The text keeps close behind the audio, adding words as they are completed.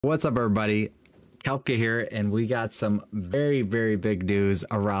What's up, everybody? Kelpka here, and we got some very big news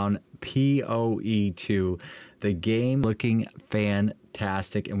around PoE2. The game looking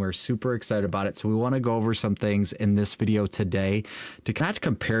fantastic, and we're super excited about it. So we want to go over some things in this video today to not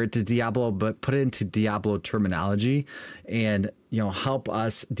compare it to Diablo, but put it into Diablo terminology and, help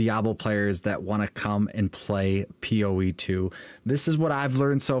us Diablo players that want to come and play PoE2. This is what I've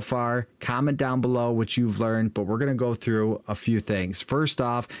learned so far. Comment down below what you've learned, but we're going to go through a few things. First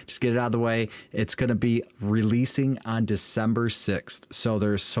off, just get it out of the way. It's going to be releasing on December 6th. So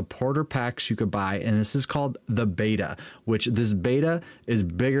there's supporter packs you could buy, and this is called the beta, which this beta is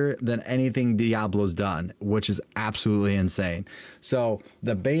bigger than anything Diablo's done, which is absolutely insane. So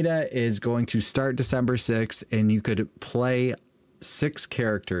the beta is going to start December 6th, and you could play 6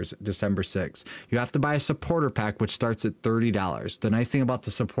 characters December 6th. You have to buy a supporter pack, which starts at $30. The nice thing about the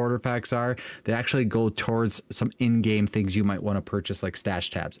supporter packs are they actually go towards some in-game things you might want to purchase, like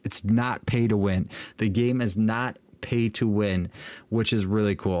stash tabs. It's not pay to win. The game is not pay to win, which is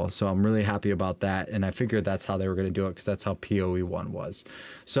really cool. So I'm really happy about that, and I figured that's how they were going to do it, because that's how PoE1 was.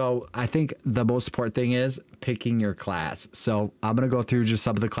 So I think the most important thing is picking your class. So I'm going to go through just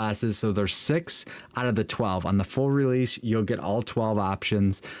some of the classes. So there's 6 out of the 12 on the full release. You'll get all 12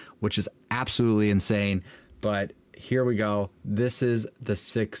 options, which is absolutely insane. But here we go. This is the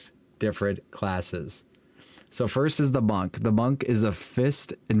 6 different classes. So first is the monk. The monk is a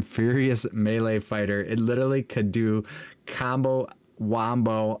fist and furious melee fighter. It literally could do combo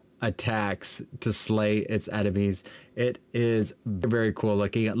wombo attacks to slay its enemies. It is very cool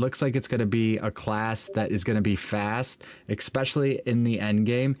looking. It looks like it's going to be a class that is going to be fast, especially in the end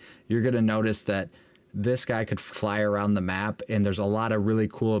game. You're going to notice that this guy could fly around the map, and there's a lot of really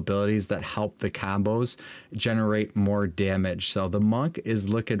cool abilities that help the combos generate more damage. So the monk is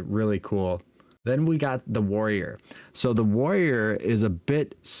looking really cool. Then we got the warrior. So the warrior is a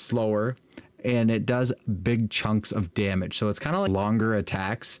bit slower, and it does big chunks of damage. So it's kind of like longer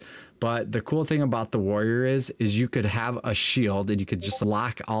attacks. But the cool thing about the warrior is you could have a shield and you could just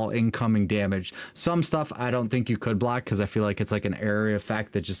block all incoming damage. Some stuff I don't think you could block, because I feel like it's like an area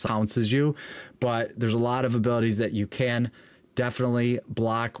effect that just pounces you. But there's a lot of abilities that you can definitely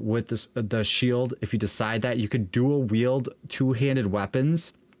block with the shield. If you decide that, you could dual wield two-handed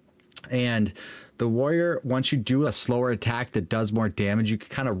weapons. And the warrior, once you do a slower attack that does more damage, you can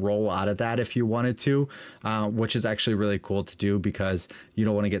kind of roll out of that if you wanted to, which is actually really cool to do, because you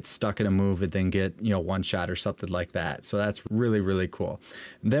don't want to get stuck in a move and then get, one shot or something like that. So that's really cool.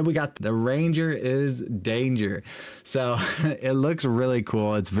 And then we got the ranger is danger. So it looks really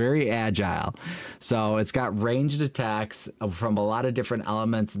cool. It's very agile. So it's got ranged attacks from a lot of different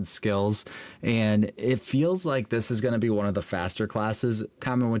elements and skills. And it feels like this is going to be one of the faster classes.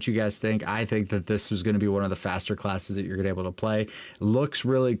 Comment what you guys think. I think that this is going to be one of the faster classes that you're going to be able to play. It looks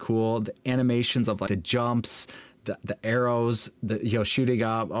really cool. The animations of like the jumps, the arrows, the shooting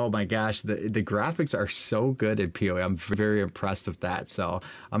up. Oh my gosh, the graphics are so good in PoE. I'm very impressed with that. So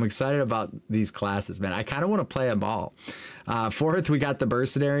I'm excited about these classes, man. I kind of want to play them all. Fourth, we got the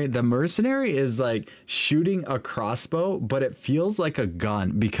mercenary. The mercenary is like shooting a crossbow, but it feels like a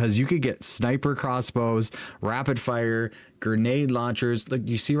gun, because you could get sniper crossbows, rapid fire, grenade launchers. Like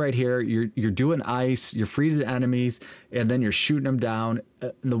you see right here, you're doing ice, you're freezing enemies, and then you're shooting them down.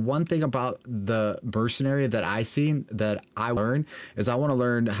 The one thing about the mercenary that I seen that I learned is I want to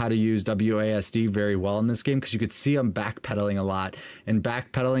learn how to use WASD very well in this game, because you could see them backpedaling a lot, and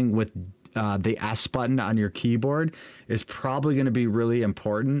backpedaling with the S button on your keyboard is probably going to be really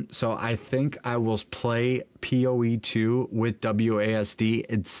important. So I think I will play PoE2 with WASD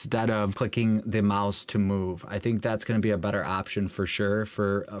instead of clicking the mouse to move. I think that's going to be a better option for sure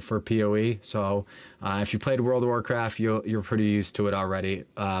for PoE. So if you played World of Warcraft, you're pretty used to it already,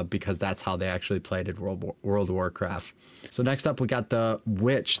 because that's how they actually played it, World of Warcraft. So next up, we got the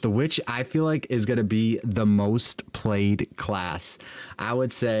witch. The witch, I feel like, is going to be the most played class. I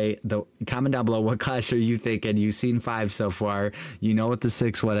would say, comment down below what class are you thinking. You've seen 5 so far. You know what the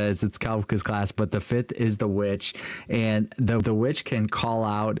 6th one is. It's Kelpka's class, but the 5th is the witch, and the witch can call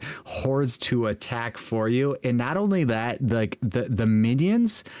out hordes to attack for you. And not only that, like the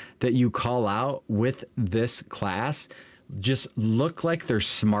minions that you call out with this class just look like they're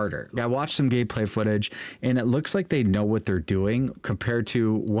smarter. I watched some gameplay footage, and it looks like they know what they're doing compared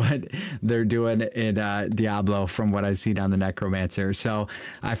to what they're doing in Diablo, from what I've seen on the Necromancer. So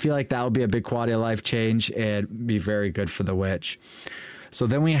I feel like that will be a big quality of life change and be very good for the witch. So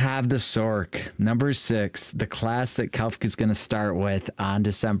then we have the Sork, number 6, the class that Kafka is going to start with on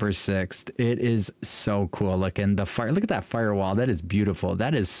December 6th. It is so cool looking. The fire, look at that firewall. That is beautiful.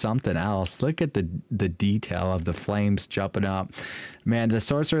 That is something else. Look at the detail of the flames jumping up. Man, the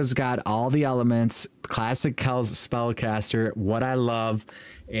Sorcerer's got all the elements. Classic Kel's spellcaster, what I love.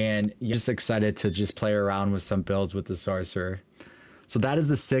 And you're just excited to just play around with some builds with the Sorcerer. So that is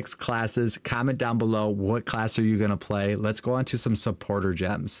the 6 classes. Comment down below, what class are you going to play? Let's go on to some supporter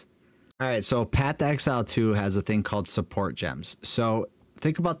gems. All right, so PATH of EXILE 2 has a thing called support gems. So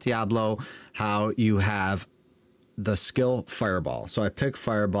think about Diablo, how you have the skill Fireball. So I pick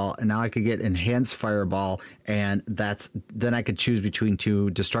Fireball, and now I could get Enhanced Fireball, and then I could choose between 2,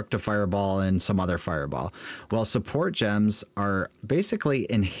 Destructive Fireball and some other Fireball. Well, support gems are basically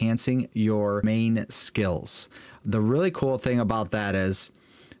enhancing your main skills. The really cool thing about that is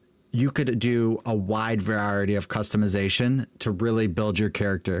you could do a wide variety of customization to really build your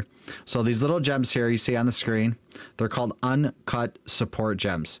character. So these little gems here you see on the screen, they're called uncut support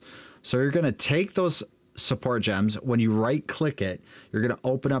gems. So you're going to take those support gems. When you right click it, you're going to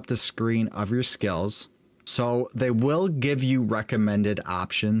open up the screen of your skills. So they will give you recommended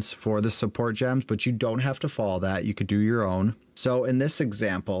options for the support gems, but you don't have to follow that. You could do your own. So in this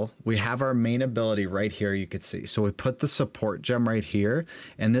example, we have our main ability right here, you could see. So we put the support gem right here,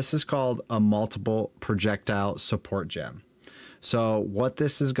 and this is called a multiple projectile support gem. So what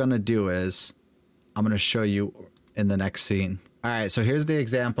this is going to do is, I'm going to show you in the next scene. All right, so here's the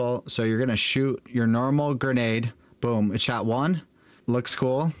example. So you're going to shoot your normal grenade. Boom, it shot 1. Looks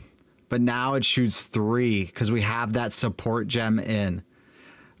cool. But now it shoots 3 because we have that support gem in.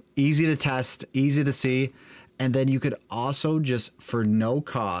 Easy to test, easy to see. And then you could also just, for no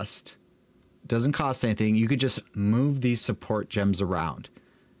cost, doesn't cost anything, you could just move these support gems around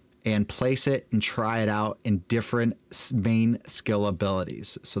and place it and try it out in different main skill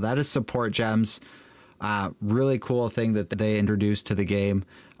abilities. So that is support gems. Really cool thing that they introduced to the game,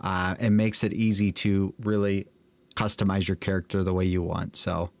 and makes it easy to really customize your character the way you want.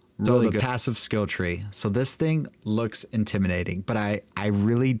 So really good. Passive skill tree. So this thing looks intimidating, but I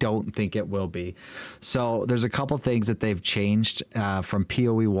really don't think it will be. So there's a couple things that they've changed from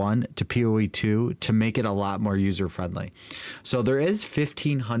PoE 1 to PoE 2 to make it a lot more user friendly. So there is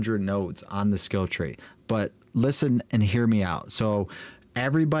 1,500 nodes on the skill tree, but listen and hear me out. So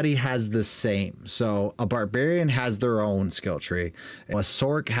everybody has the same. So a barbarian has their own skill tree. A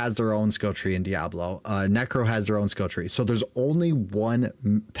Sork has their own skill tree in Diablo. Necro has their own skill tree. So there's only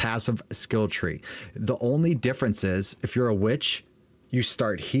one passive skill tree. The only difference is if you're a witch, you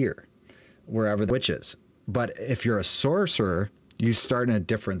start here, wherever the witch is. But if you're a sorcerer, you start in a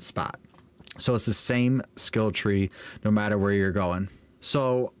different spot. So it's the same skill tree no matter where you're going.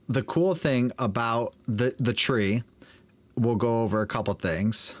 So the cool thing about the tree, we'll go over a couple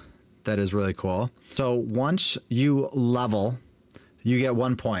things that is really cool. So once you level, you get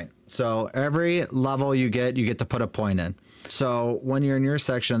 1 point. So every level you get to put a point in. So when you're in your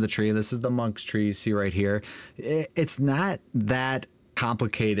section of the tree, this is the monk's tree you see right here. It's not that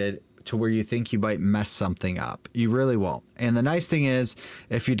complicated to where you think you might mess something up. You really won't. And the nice thing is,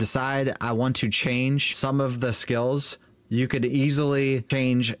 if you decide I want to change some of the skills, you could easily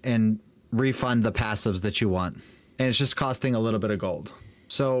change and refund the passives that you want. And it's just costing a little bit of gold.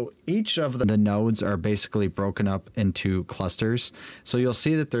 So each of the nodes are basically broken up into clusters. So you'll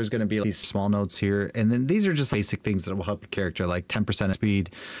see that there's going to be these small nodes here. And then these are just basic things that will help your character, like 10%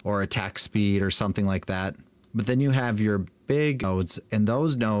 speed or attack speed or something like that. But then you have your big nodes, and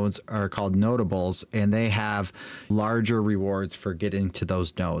those nodes are called notables, and they have larger rewards for getting to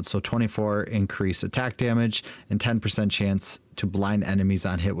those nodes. So 24 increase attack damage and 10% chance to blind enemies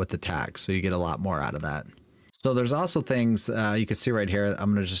on hit with attack. So you get a lot more out of that. So there's also things you can see right here.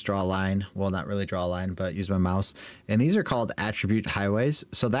 I'm going to just draw a line. Well, not really draw a line, but use my mouse. And these are called attribute highways.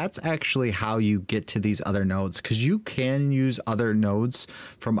 So that's actually how you get to these other nodes, because you can use other nodes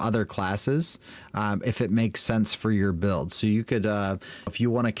from other classes if it makes sense for your build. So you could, if you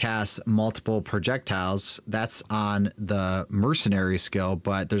want to cast multiple projectiles, that's on the mercenary skill,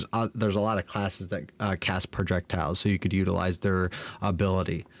 but there's a lot of classes that cast projectiles, so you could utilize their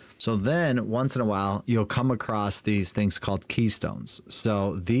ability. So then once in a while, you'll come across these things called keystones.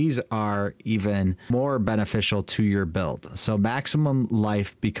 So these are even more beneficial to your build. So maximum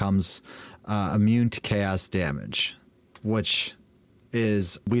life becomes immune to chaos damage, which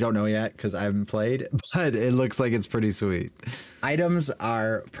is, we don't know yet because I haven't played, but it looks like it's pretty sweet. Items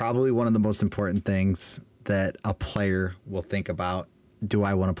are probably one of the most important things that a player will think about. Do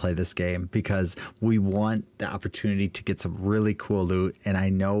I want to play this game? Because we want the opportunity to get some really cool loot. And I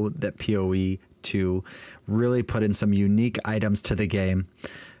know that PoE to really put in some unique items to the game.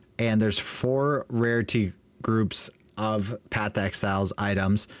 And there's 4 rarity groups of PATH of Exile's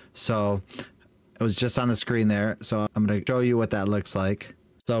items. So it was just on the screen there. So I'm going to show you what that looks like.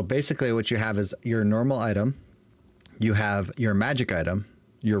 So basically what you have is your normal item, you have your magic item,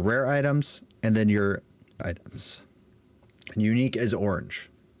 your rare items, and then your items. And unique is orange.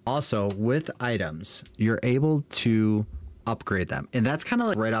 Also, with items, you're able to upgrade them. And that's kind of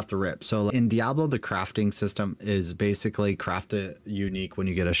like right off the rip. So in Diablo, the crafting system is basically craft a unique when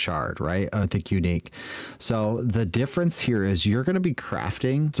you get a shard, right? I think unique. So the difference here is you're going to be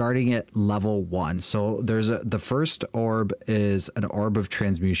crafting starting at level 1. So there's the first orb is an orb of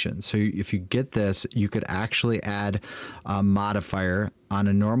transmutation. So if you get this, you could actually add a modifier on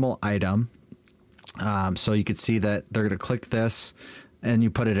a normal item. So you could see that they're going to click this and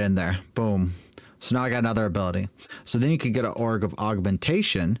you put it in there. Boom. So now I got another ability. So then you could get an orb of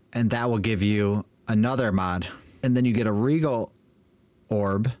augmentation, and that will give you another mod. And then you get a regal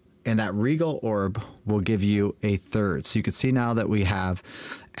orb, and that regal orb will give you a third. So you can see now that we have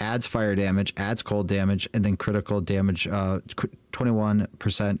adds fire damage, adds cold damage, and then critical damage,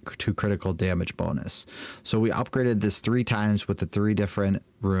 21% to critical damage bonus. So we upgraded this 3 times with the 3 different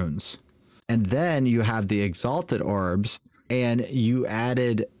runes. And then you have the exalted orbs, and you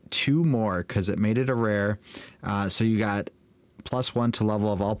added 2 more because it made it a rare. So you got +1 to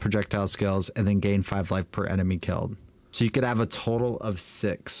level of all projectile skills and then gain 5 life per enemy killed. So you could have a total of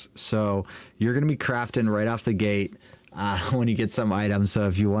 6. So you're going to be crafting right off the gate when you get some items. So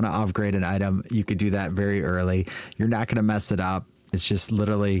if you want to upgrade an item, you could do that very early. You're not going to mess it up. It's just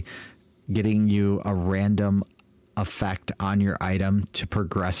literally getting you a random effect on your item to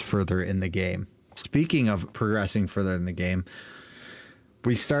progress further in the game. Speaking of progressing further in the game,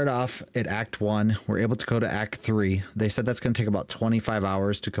 we start off at Act 1. We're able to go to Act 3. They said that's going to take about 25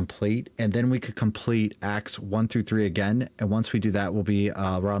 hours to complete. And then we could complete Acts 1 through 3 again. And once we do that, we'll be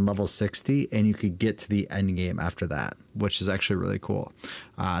around level 60. And you could get to the end game after that, which is actually really cool.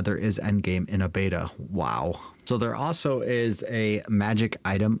 There is end game in a beta. Wow. So there also is a magic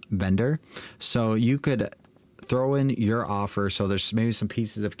item vendor. So you could throw in your offer. So there's maybe some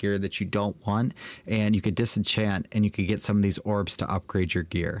pieces of gear that you don't want, and you could disenchant and you could get some of these orbs to upgrade your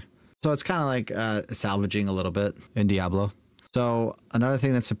gear. So it's kind of like salvaging a little bit in Diablo. So another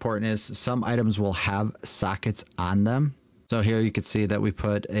thing that's important is some items will have sockets on them. So here you can see that we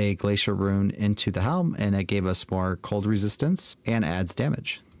put a glacier rune into the helm, and it gave us more cold resistance and adds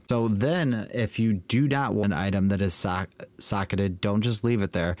damage. So then if you do not want an item that is socketed, don't just leave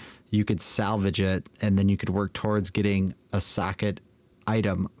it there. You could salvage it, and then you could work towards getting a socket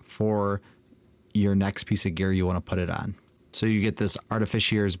item for your next piece of gear you want to put it on. So you get this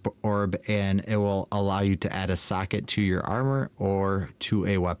Artificier's orb, and it will allow you to add a socket to your armor or to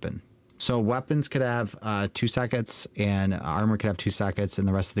a weapon. So weapons could have 2 sockets, and armor could have 2 sockets, and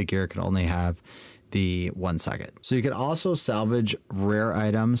the rest of the gear could only have the 1 socket. So you could also salvage rare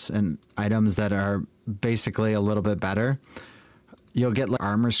items and items that are basically a little bit better. You'll get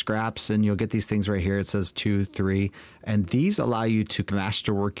armor scraps, and you'll get these things right here. It says 2, 3, and these allow you to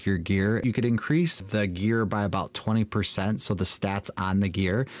masterwork your gear. You could increase the gear by about 20%, so the stats on the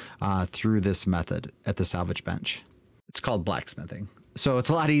gear, through this method at the salvage bench. It's called blacksmithing. So it's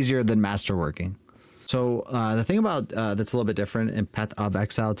a lot easier than masterworking. So the thing about that's a little bit different in PATH of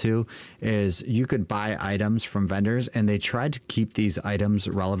Exile 2 is you could buy items from vendors, and they tried to keep these items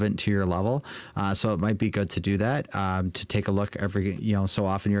relevant to your level. So it might be good to do that, to take a look every, so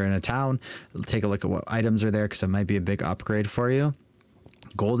often you're in a town, take a look at what items are there, because it might be a big upgrade for you.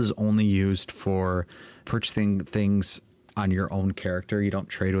 Gold is only used for purchasing things on your own character. You don't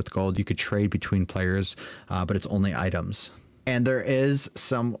trade with gold. You could trade between players, but it's only items. And there is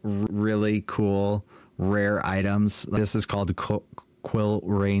some really cool rare items. This is called Quill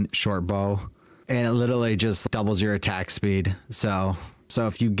Rain Short Bow, and it literally just doubles your attack speed. So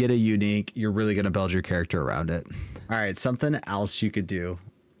if you get a unique, you're really going to build your character around it. All right, something else you could do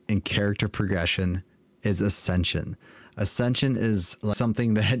in character progression is Ascension. Ascension is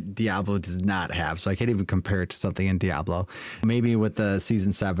something that Diablo does not have, so I can't even compare it to something in Diablo. Maybe with the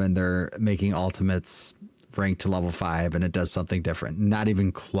Season 7, they're making ultimates ranked to level 5, and it does something different. Not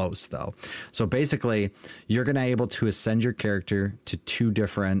even close, though. So basically, you're going to be able to ascend your character to 2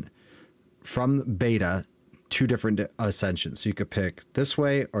 different, from beta, 2 different ascensions. So you could pick this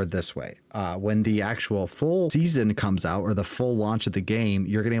way or this way. When the actual full season comes out, or the full launch of the game,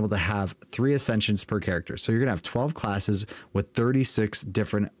 you're going to be able to have 3 ascensions per character. So you're going to have 12 classes with 36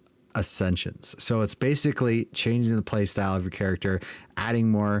 different ascensions. So it's basically changing the play style of your character,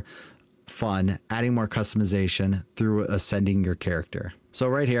 adding more fun, adding more customization through ascending your character. So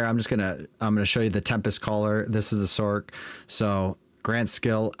right here, I'm gonna show you the Tempest Caller. This is the Sork. So grant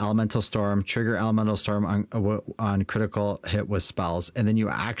skill, Elemental Storm, trigger Elemental Storm on critical hit with spells, and then you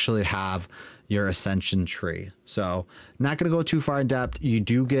actually have your Ascension tree. So not gonna go too far in depth. You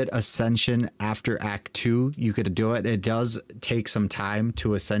do get Ascension after Act 2. You could do it. It does take some time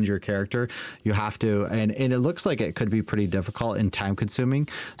to ascend your character. You have to, and it looks like it could be pretty difficult and time consuming.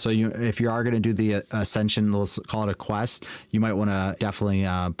 So if you are gonna do the Ascension, let's call it a quest, you might wanna definitely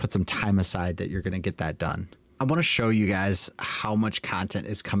put some time aside that you're gonna get that done. I want to show you guys how much content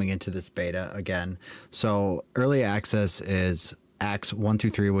is coming into this beta again. So early access is acts 1 through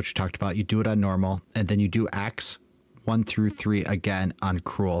 3, which we talked about. You do it on normal, and then you do acts 1 through 3 again on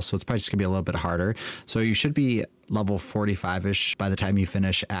cruel. So it's probably just gonna be a little bit harder. So you should be level 45-ish by the time you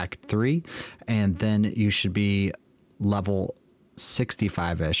finish act 3, and then you should be level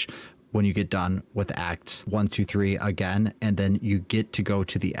 65-ish when you get done with acts 1 through 3 again, and then you get to go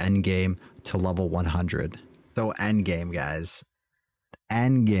to the end game to level 100. So end game, guys.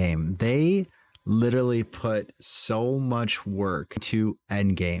 End game. They literally put so much work to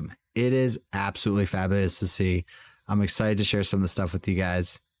end game. It is absolutely fabulous to see. I'm excited to share some of the stuff with you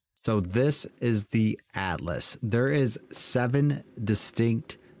guys. So this is the Atlas. There is 7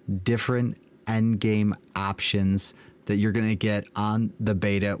 distinct different end game options that you're going to get on the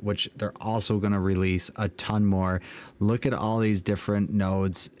beta, which they're also going to release a ton more. Look at all these different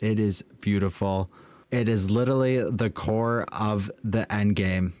nodes. It is beautiful. It is literally the core of the end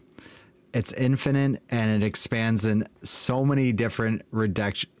game. It's infinite and it expands in so many different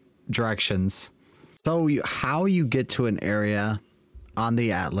directions. So how you get to an area on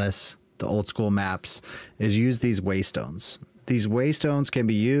the Atlas, the old school maps, is use these waystones. These waystones can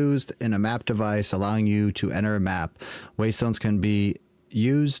be used in a map device, allowing you to enter a map. Waystones can be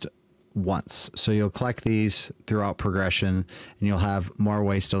used once. So you'll collect these throughout progression and you'll have more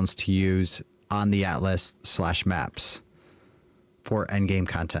waystones to use on the Atlas/maps for endgame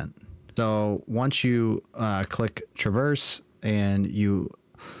content. So once you click traverse and you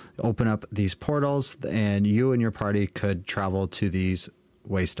open up these portals, and you and your party could travel to these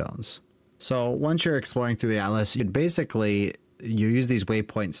waystones. So once you're exploring through the Atlas, you use these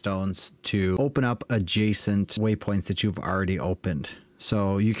waypoint stones to open up adjacent waypoints that you've already opened.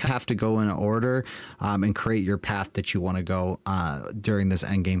 So you have to go in order and create your path that you want to go during this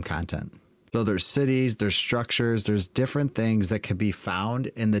endgame content. So there's cities, there's structures, there's different things that can be found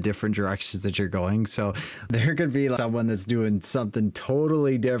in the different directions that you're going. So there could be someone that's doing something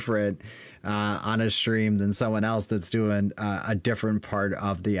totally different on a stream than someone else that's doing a different part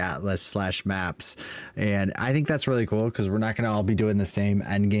of the Atlas/maps. And I think that's really cool because we're not going to all be doing the same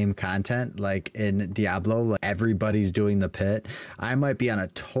end game content like in Diablo. Like everybody's doing the pit. I might be on a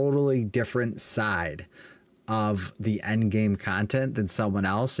totally different side of the end game content than someone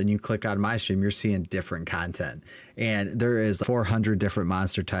else, and you click on my stream, you're seeing different content. And there is 400 different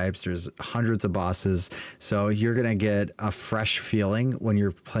monster types, there's hundreds of bosses, so you're gonna get a fresh feeling when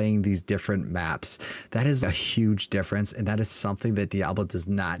you're playing these different maps. That is a huge difference, and that is something that Diablo does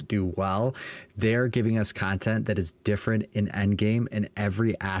not do well. They're giving us content that is different in endgame in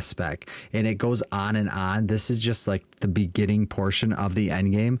every aspect, and it goes on and on. This is just like the beginning portion of the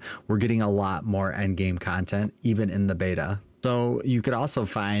endgame. We're getting a lot more endgame content even in the beta. So you could also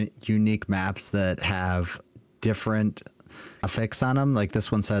find unique maps that have different effects on them. Like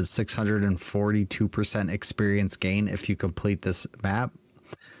this one says 642% experience gain if you complete this map.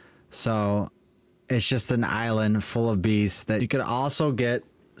 So it's just an island full of beasts that you could also get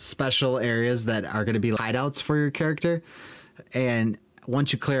special areas that are going to be hideouts for your character. And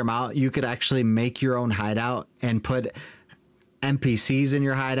once you clear them out, you could actually make your own hideout and put NPCs in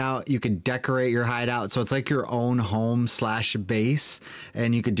your hideout. You could decorate your hideout, so it's like your own home/base,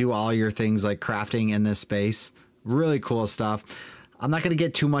 and you could do all your things like crafting in this space. Really cool stuff. I'm not going to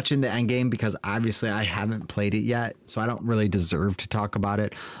get too much into endgame because obviously I haven't played it yet, so I don't really deserve to talk about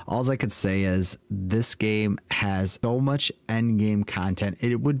it. All I could say is this game has so much endgame content.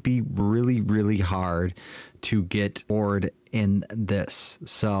 It would be really, really hard to get bored in this.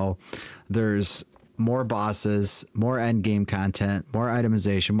 So there's more bosses, more endgame content, more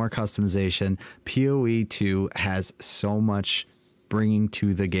itemization, more customization. PoE 2 has so much bringing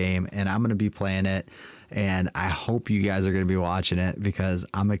to the game, and I'm going to be playing it. And I hope you guys are going to be watching it because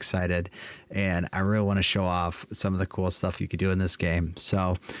I'm excited and I really want to show off some of the cool stuff you could do in this game.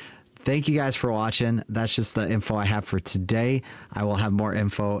 So thank you guys for watching. That's just the info I have for today. I will have more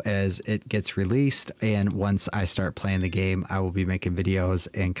info as it gets released. And once I start playing the game, I will be making videos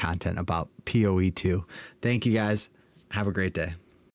and content about PoE 2. Thank you guys. Have a great day.